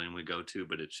a building we go to,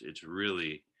 but it's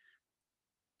really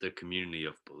the community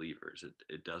of believers.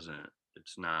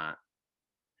 It's not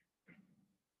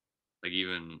like,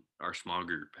 even our small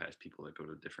group has people that go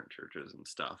to different churches and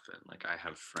stuff, and like I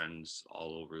have friends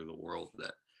all over the world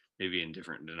that maybe in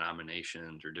different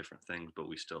denominations or different things, but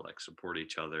we still like support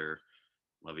each other,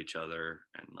 love each other,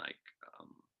 and like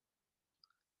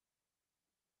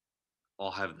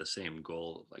all have the same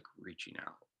goal of like reaching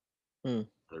out Hmm. to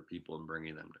other people and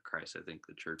bringing them to Christ. I think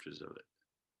the churches of it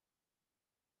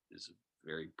is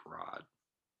very broad.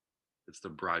 It's the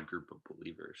broad group of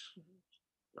believers.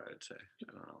 I would say.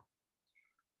 I don't know.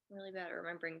 I'm really bad at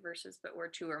remembering verses, but where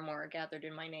two or more are gathered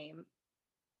in my name,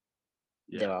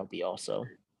 There I'll be also.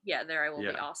 yeah, there I will be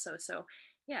Yeah. also. So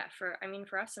yeah, for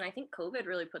us, and I think COVID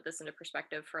really put this into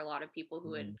perspective for a lot of people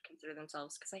who would consider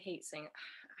themselves, because I hate saying,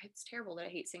 it's terrible that I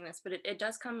hate saying this, but it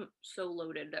does come so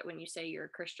loaded that when you say you're a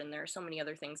Christian, there are so many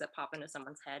other things that pop into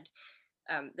someone's head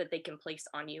that they can place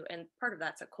on you. And part of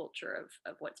that's a culture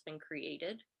of what's been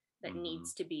created that Mhm.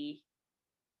 needs to be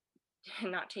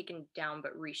not taken down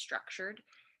but restructured.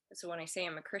 So when I say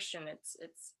I'm a Christian, it's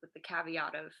with the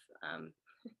caveat of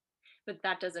but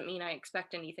that doesn't mean I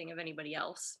expect anything of anybody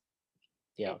else.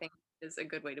 I Yeah. think is a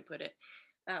good way to put it.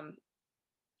 Um,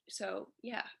 so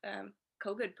yeah,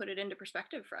 COVID put it into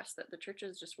perspective for us that the church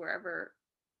is just wherever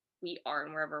we are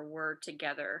and wherever we're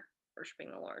together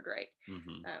worshiping the Lord, right?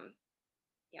 Mhm.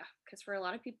 Yeah, because for a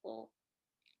lot of people,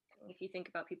 if you think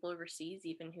about people overseas,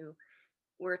 even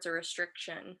where it's a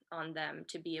restriction on them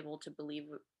to be able to believe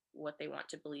what they want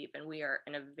to believe, and we are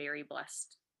in a very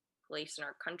blessed place in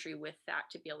our country with that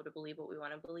to be able to believe what we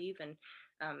want to believe, and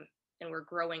we're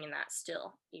growing in that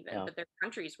still even. Yeah. But there are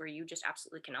countries where you just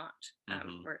absolutely cannot,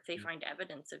 Mhm. or if they find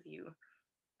evidence of you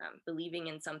believing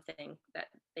in something that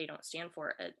they don't stand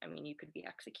for, I mean, you could be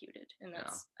executed. And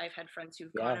that's I've had friends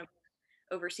who've Yeah. gone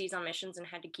overseas on missions and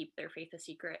had to keep their faith a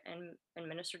secret and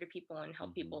minister to people and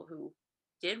help people who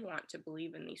did want to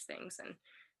believe in these things. And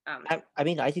I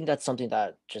mean, I think that's something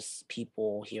that just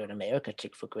people here in America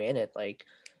take for granted. Like,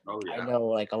 Oh I yeah. know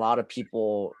like a lot of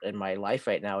people in my life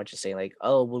right now are just saying like,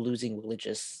 oh, we're losing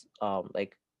religious,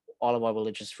 like all of our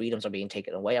religious freedoms are being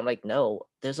taken away. I'm like, no,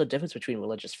 there's a difference between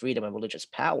religious freedom and religious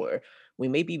power. We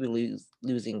may be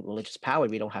losing religious power.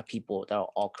 We don't have people that are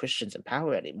all Christians in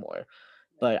power anymore.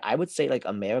 But I would say like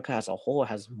America as a whole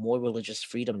has more religious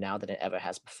freedom now than it ever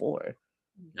has before.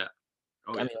 Yeah.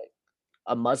 Oh I yeah. mean, like,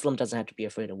 a Muslim doesn't have to be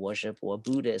afraid of worship, or a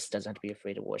Buddhist doesn't have to be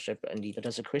afraid of worship, and neither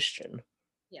does a Christian.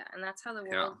 Yeah, and that's how the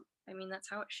Yeah. world, I mean, that's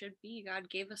how it should be. God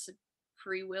gave us a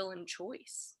free will and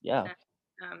choice. Yeah.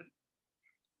 And,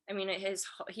 I mean,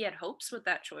 he had hopes with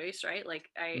that choice, right? Like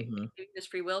I Hmm. give you this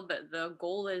free will, but the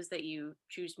goal is that you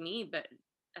choose me. But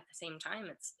at the same time,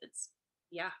 it's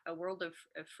yeah, a world of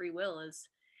free will is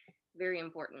very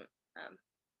important. Um,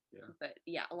 Yeah. but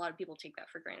yeah, a lot of people take that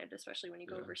for granted, especially when you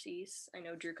go Yeah. overseas. I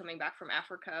know Drew coming back from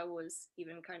Africa was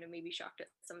even kind of maybe shocked at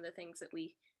some of the things that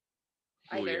we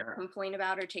Well, either yeah. complain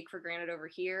about or take for granted over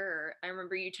here. Or I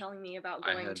remember you telling me about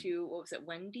I going had to, what was it,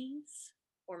 Wendy's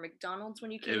or McDonald's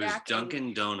when you it came was back, and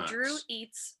Dunkin' Drew Donuts.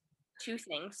 eats two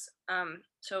things.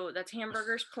 So that's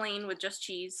hamburgers plain with just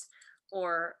cheese,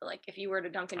 or like if you were to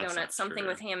Dunkin' That's not Donuts, something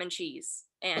true. with ham and cheese.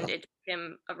 And it took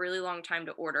him a really long time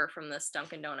to order from this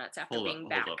Dunkin' Donuts after Hold up, being hold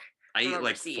back up. I from eat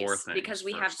like 4 overseas, because things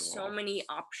we have first of so all. many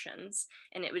options,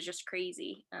 and it was just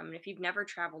crazy. If you've never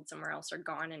traveled somewhere else or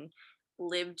gone and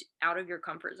lived out of your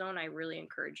comfort zone, I really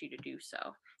encourage you to do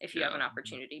so if you have Yeah. an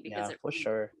opportunity, because Yeah, it for really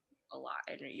sure. a lot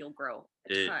and you'll grow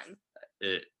a It ton.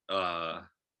 it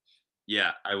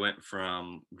yeah, I went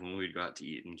from when we'd go out to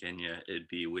eat in Kenya, it'd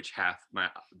be which half my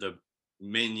the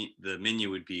menu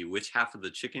would be which half of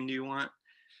the chicken do you want,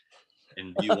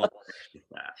 and do you want this with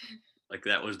that? Like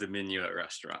that was the menu at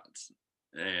restaurants.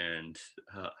 And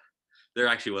uh, there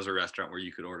actually was a restaurant where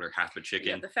you could order half a Yeah,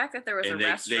 chicken, the fact that there was a and they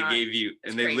restaurant gave you is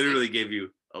and they crazy. literally gave you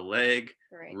a leg,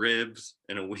 Right. ribs,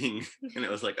 and a wing, and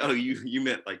it was like, oh, you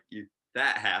meant like you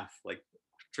that half, like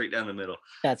straight down the middle.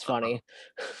 That's Uh, funny.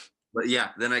 but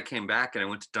yeah, then I came back and I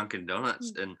went to Dunkin'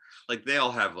 Donuts, and like they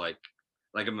all have like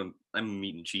I'm a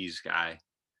meat and cheese guy,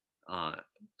 uh,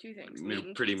 Two things: meat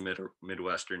and pretty cheese.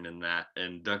 midwestern in that,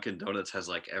 and Dunkin' Donuts has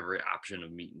like every option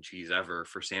of meat and cheese ever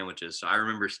for sandwiches. So I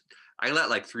remember I let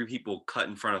like 3 people cut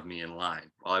in front of me in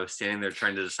line while I was standing there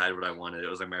trying to decide what I wanted. It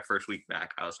was like my first week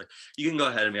back. I was like, "You can go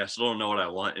ahead of me. I still don't know what I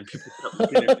want." And people kept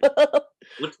looking at me,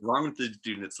 "What's wrong with this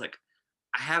dude?" And it's like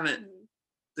I haven't. Mhm.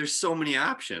 There's so many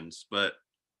options, but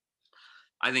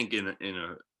I think in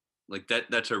a like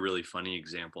that's a really funny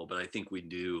example, but I think we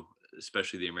do,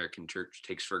 especially the American church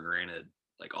takes for granted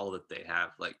like all that they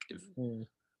have. Like if Mm,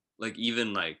 like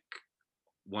even like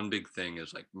one big thing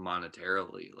is like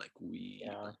monetarily, like we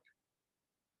yeah.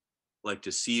 like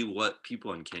to see what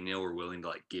people in Kenya were willing to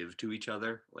like give to each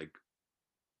other. Like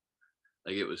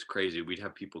it was crazy. We'd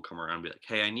have people come around and be like,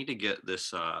 "Hey, I need to get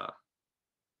this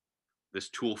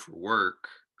tool for work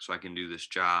so I can do this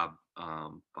job,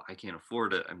 but I can't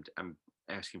afford it. I'm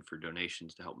asking for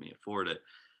donations to help me afford it."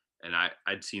 And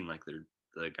I'd seen like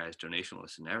the guy's donation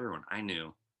list, and everyone I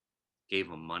knew gave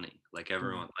him money. Like Mm,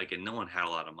 everyone, like, and no one had a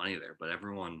lot of money there, but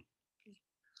everyone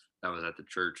that was at the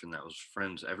church and that was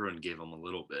friends, everyone gave him a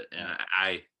little bit, and yeah.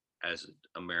 I as an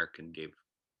American gave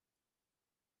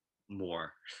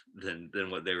more than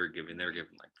what they were giving. They were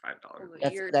giving like $5 Well,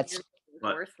 That's your that's is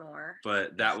but worth more.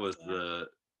 but that was yeah.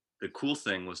 the cool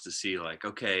thing was to see like,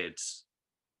 okay,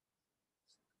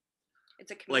 It's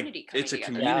a like community coming it's a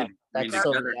together. Yeah, community coming that's Regard-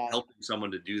 so together yeah. helping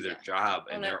someone to do their yeah. job,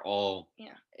 Well, and no, they're all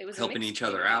yeah, it was a helping mixed each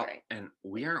other community, out, right? and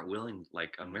we aren't willing.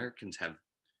 Like Americans have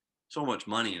so much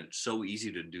money and it's so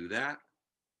easy to do that,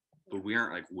 Yeah. but we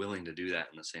aren't like willing to do that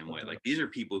in the same way. Mhm. Like these are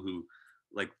people who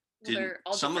like Well, didn't they're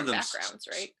all some of different them backgrounds,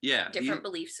 right? yeah Different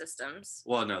belief systems.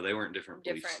 well, no, they weren't different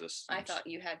belief Different. I systems thought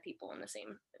you had people in the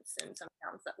same in some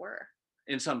towns that were.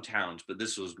 in some towns, but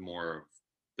this was more of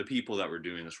the people that were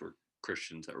doing this were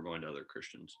Christians that were going to other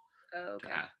Christians Oh, to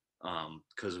okay.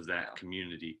 because of that Wow.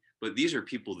 community. But these are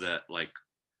people that like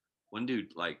one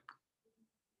dude like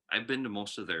I've been to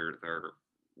most of their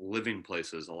living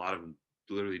places. A lot of them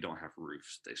literally don't have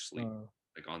roofs. They sleep Mm,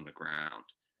 like on the ground,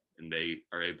 and they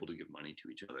are able to give money to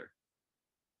each other.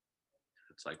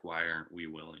 It's like, why aren't we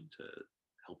willing to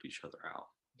help each other out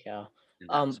yeah. in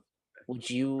that Um, would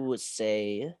you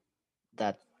say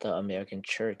that the American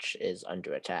church is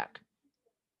under attack?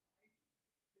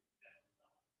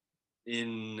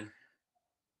 in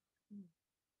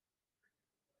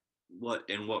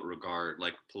what regard?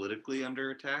 Like politically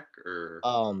under attack, or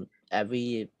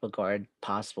Every regard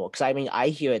possible. Because I mean, I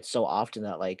hear it so often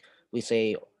that like we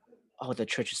say, "Oh, the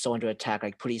church is so under attack."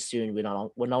 Like pretty soon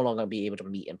we're no longer be able to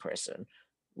meet in person.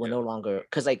 We're yeah, no longer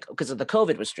because of the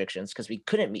COVID restrictions because we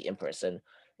couldn't meet in person. And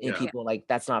yeah, Yeah. people like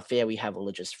that's not fair. We have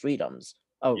religious freedoms.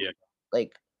 Oh, yeah.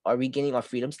 like are we getting our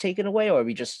freedoms taken away, or are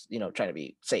we just trying to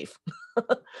be safe?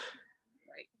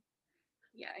 Right.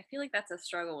 Yeah, I feel like that's a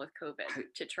struggle with COVID I,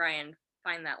 to try and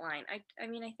find that line. I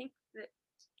mean, I think that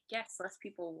yes, less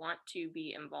people want to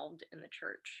be involved in the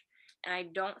church. And I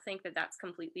don't think that that's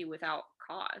completely without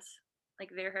cause. Like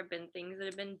there have been things that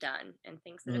have been done and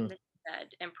things that have Mhm. been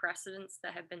said and precedents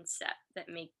that have been set that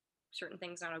make certain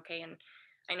things not okay. And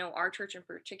I know our church in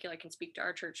particular, I can speak to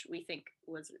our church, we think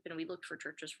was, and we looked for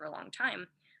churches for a long time,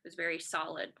 was very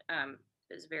solid,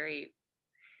 is very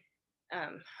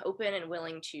open and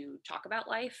willing to talk about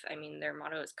life. I mean, their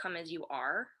motto is come as you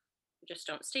are, just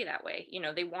don't stay that way. You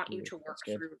know, they want you Ooh, to work that's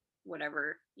good. through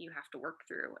whatever you have to work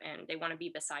through and they want to be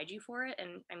beside you for it.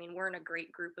 And I mean, we're in a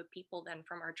great group of people then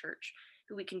from our church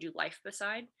who we can do life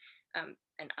beside.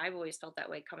 And I've always felt that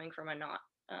way coming from a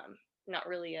not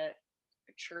really a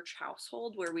church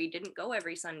household where we didn't go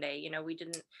every Sunday. You know, we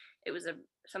didn't, it was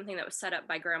something that was set up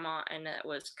by grandma and that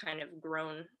was kind of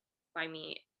grown by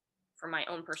me for my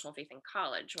own personal faith in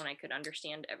college when I could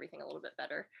understand everything a little bit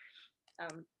better.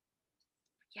 Um,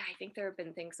 yeah, I think there have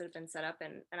been things that have been set up,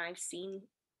 and I've seen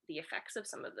the effects of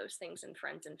some of those things in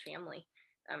friends and family.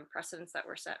 Precedents that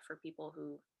were set for people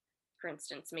who, for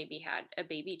instance, maybe had a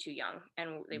baby too young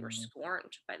and they were Mhm.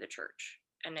 scorned by the church.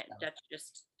 And Yeah. that's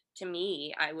just, to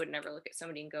me, I would never look at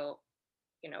somebody and go,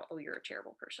 oh, you're a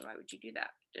terrible person. Why would you do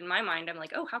that? In my mind, I'm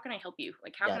like, oh, how can I help you?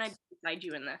 Like, how can I Yes. guide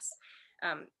you in this?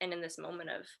 And in this moment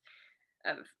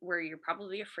of where you're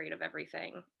probably afraid of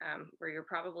everything, where you're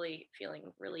probably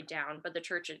feeling really down. But the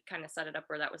church had kind of set it up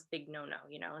where that was big no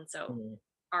no. And so Mhm.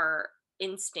 our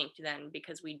instinct then,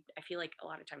 because I feel like a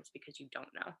lot of times because you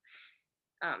don't know,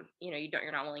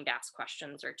 you're not willing to ask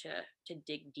questions or to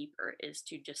dig deeper, is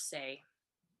to just say,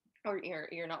 or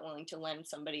you're not willing to lend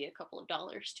somebody a couple of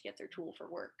dollars to get their tool for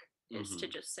work, is to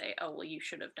Hmm. just say, oh well, you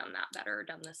should have done that better or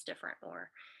done this different,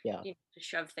 or Yeah. to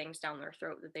shove things down their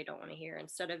throat that they don't want to hear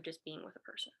instead of just being with a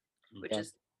person, which Yeah.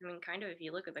 is, I mean, kind of, if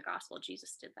you look at the gospel,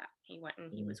 Jesus did that. He went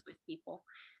and he Mhm. was with people.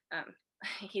 um,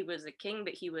 he was a king,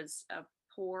 but he was a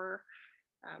poor,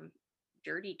 um,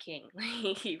 dirty king.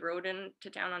 He rode into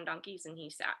town on donkeys and he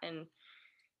sat in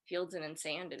fields and in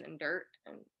sand and in dirt,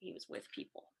 and he was with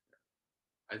people.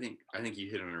 I think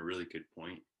you hit on a really good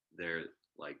point there.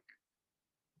 Like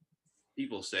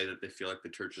people say that they feel like the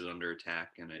church is under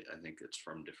attack, and I think it's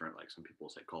from different, like some people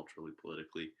say culturally,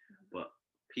 politically, but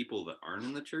people that aren't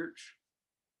in the church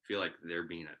feel like they're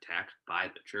being attacked by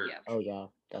the church. Yeah. Oh yeah,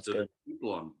 that's So there's good.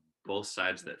 people on both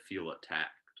sides Mhm. that feel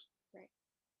attacked, Right.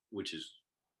 which is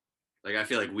like I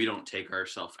feel like we don't take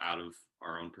ourselves out of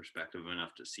our own perspective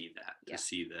enough to see that, Yeah.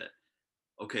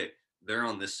 okay, they're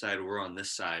on this side, we're on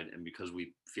this side, and because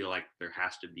we feel like there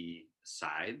has to be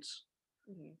sides,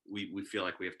 Mhm. we feel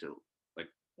like we have to,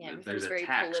 like, Yeah, there's everything's very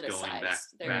attacks going back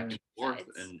politicized. There are back Mhm. and two forth,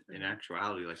 sides. and in Mhm.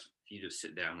 actuality, like if you just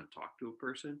sit down and talk to a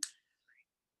person,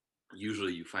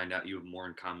 usually you find out you have more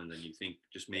in common than you think.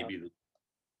 Just Yeah. maybe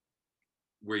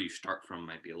where you start from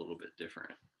might be a little bit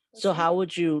different. So That's how true.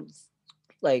 would you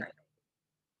like? Right.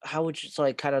 How would you? So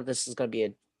like, kind of, this is gonna be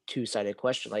a two-sided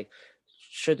question. Like,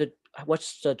 should the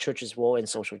what's the church's role in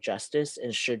social justice,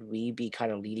 and should we be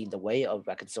kind of leading the way of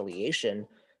reconciliation,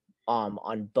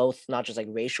 on both, not just like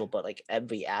racial, but like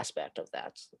every aspect of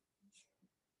that?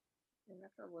 And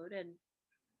that's a loaded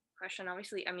question.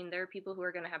 Obviously, I mean, there are people who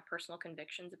are going to have personal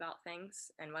convictions about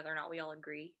things, and whether or not we all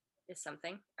agree is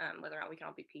something. Whether or not we can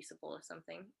all be peaceable is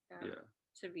something, Yeah.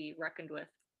 to be reckoned with.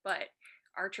 But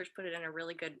our church put it in a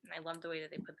really good, and I love the way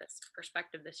that they put this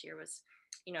perspective this year was,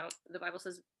 the Bible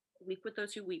says, weep with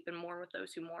those who weep and mourn with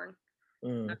those who mourn. Uh,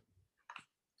 Mm,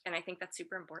 And I think that's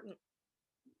super important.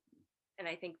 And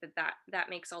I think that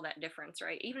makes all that difference,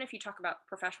 right? Even if you talk about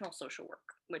professional social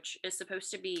work, which is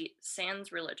supposed to be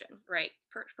sans religion, right?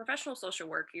 Professional social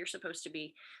work, you're supposed to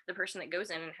be the person that goes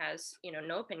in and has,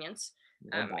 no opinions.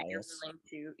 no And you're bias. willing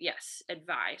to, yes,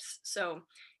 advise. So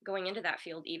going into that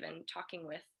field, even talking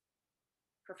with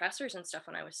professors and stuff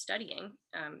when I was studying,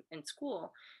 in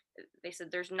school, they said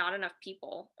there's not enough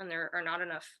people and there are not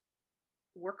enough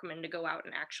workmen to go out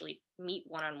and actually meet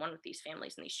one on one with these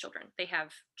families and these children. They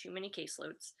have too many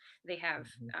caseloads. They have,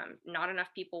 Mhm. not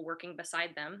enough people working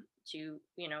beside them to,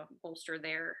 bolster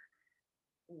their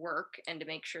work and to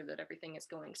make sure that everything is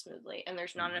going smoothly. And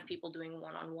there's not enough Mhm. people doing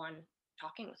one on one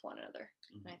talking with one another.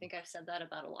 And I Mhm. think I've said that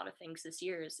about a lot of things this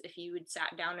year is if you had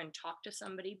sat down and talked to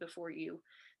somebody before you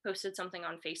posted something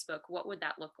on Facebook, what would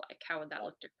that look like? How would that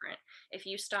look different? If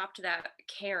you stopped that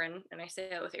Karen, and I say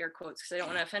that with air quotes because I don't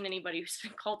want to offend anybody who's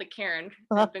been called a Karen,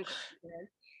 has been called a Karen.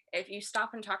 If you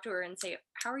stop and talk to her and say,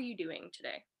 how are you doing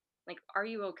today? Like, are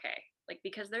you okay? Like,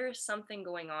 because there is something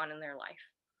going on in their life.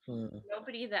 Mm,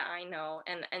 Nobody that I know,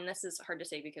 and this is hard to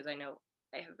say because I know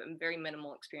I have a very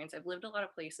minimal experience. I've lived a lot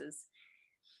of places,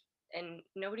 and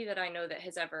nobody that I know that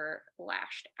has ever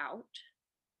lashed out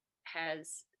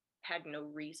has had no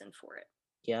reason for it.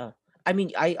 Yeah. I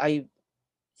mean, I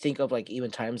think of like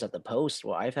even times at the post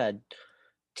where I've had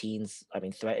teens, I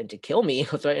mean, threaten to kill me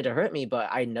or threaten to hurt me, but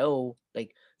I know,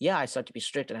 like, yeah, I start to be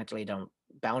strict and I have to lay down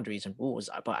boundaries and rules.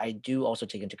 But I do also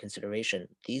take into consideration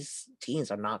these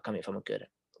teens are not coming from a good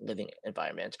living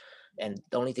environment, and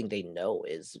the only thing they know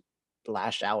is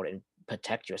lash out and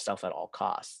protect yourself at all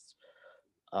costs.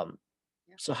 Um,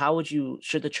 Yeah. so how would you?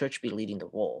 Should the church be leading the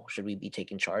role? Should we be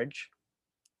taking charge?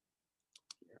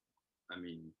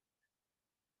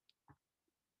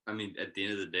 I mean, at the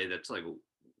end of the day, that's like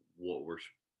what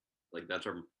like. That's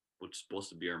our what's supposed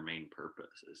to be our main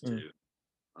purpose is Mm, to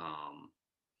um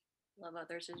Love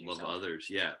others as love yourself. others.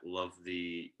 Yeah, love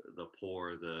the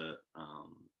poor, the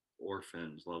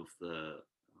orphans, love the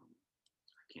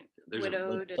I can't. There's a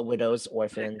Widowed. the widows,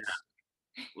 orphans.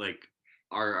 like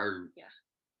our Yeah.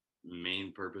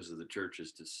 main purpose of the church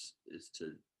is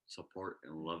to support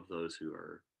and love those who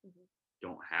are Mhm.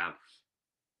 don't have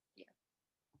Yeah.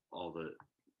 all the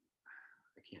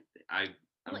I can't think,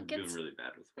 Well, I'm it doing gets really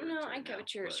bad with words no, I right get now,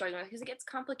 what you're but struggling with because it gets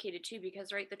complicated too.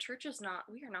 Because right, the church is not.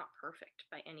 We are not perfect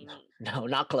by any means. No,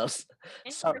 not close.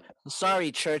 Any Sorry, Christian who is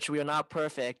sorry, church, we are not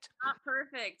perfect. not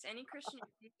perfect. Any Christian who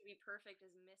seems to be perfect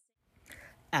is missing.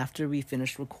 After we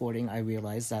finished recording, I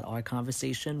realized that our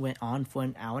conversation went on for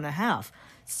an hour and a half.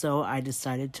 So I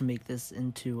decided to make this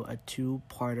into a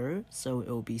two-parter. So it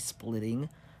will be splitting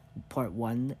part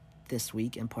one this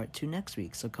week and part two next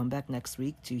week. So come back next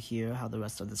week to hear how the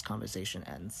rest of this conversation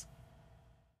ends.